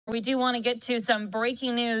We do want to get to some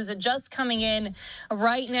breaking news just coming in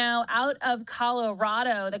right now out of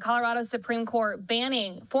Colorado. The Colorado Supreme Court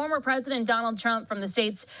banning former President Donald Trump from the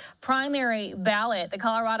state's primary ballot. The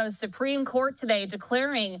Colorado Supreme Court today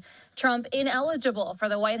declaring Trump ineligible for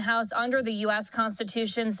the White House under the U.S.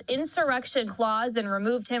 Constitution's insurrection clause and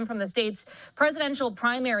removed him from the state's presidential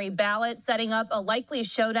primary ballot, setting up a likely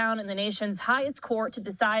showdown in the nation's highest court to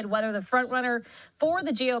decide whether the frontrunner for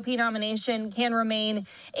the GOP nomination can remain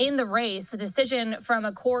in the race. The decision from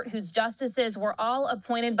a court whose justices were all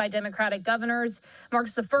appointed by Democratic governors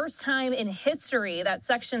marks the first time in history that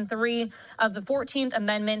Section 3 of the 14th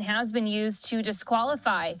Amendment has been used to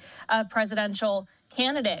disqualify a presidential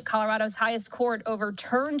candidate. Colorado's highest court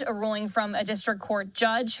overturned a ruling from a district court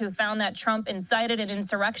judge who found that Trump incited an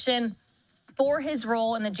insurrection for his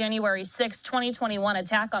role in the January 6, 2021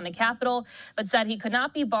 attack on the Capitol, but said he could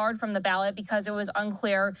not be barred from the ballot because it was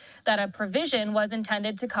unclear that a provision was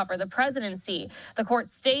intended to cover the presidency. The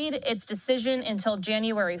court stayed its decision until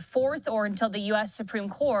January 4th, or until the U.S. Supreme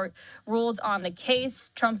Court ruled on the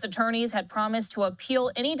case. Trump's attorneys had promised to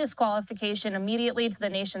appeal any disqualification immediately to the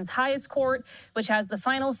nation's highest court, which has the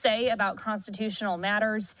final say about constitutional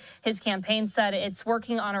matters. His campaign said it's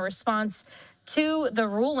working on a response to the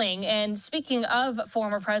ruling. And speaking of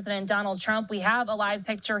former President Donald Trump, we have a live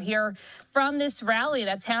picture here from this rally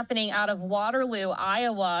that's happening out of Waterloo,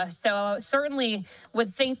 Iowa. So certainly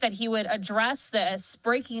would think that he would address this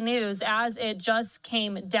breaking news as it just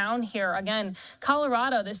came down here. Again,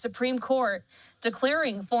 Colorado, the Supreme Court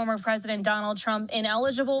declaring former President Donald Trump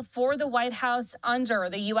ineligible for the White House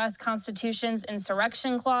under the U.S. Constitution's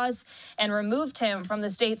insurrection clause and removed him from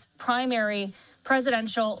the state's primary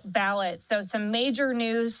presidential ballot. So some major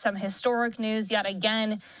news, some historic news yet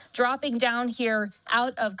again dropping down here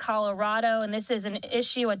out of Colorado. And this is an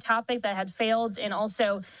issue, a topic that had failed in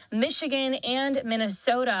also Michigan and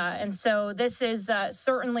Minnesota. And so this is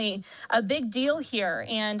certainly a big deal here.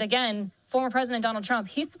 And again, former President Donald Trump,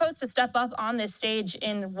 he's supposed to step up on this stage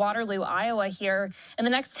in Waterloo, Iowa here in the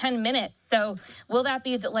next 10 minutes. So will that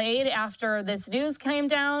be delayed after this news came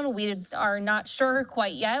down? We are not sure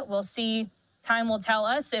quite yet. We'll see. Time will tell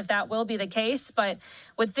us if that will be the case, but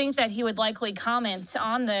would think that he would likely comment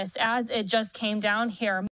on this as it just came down here.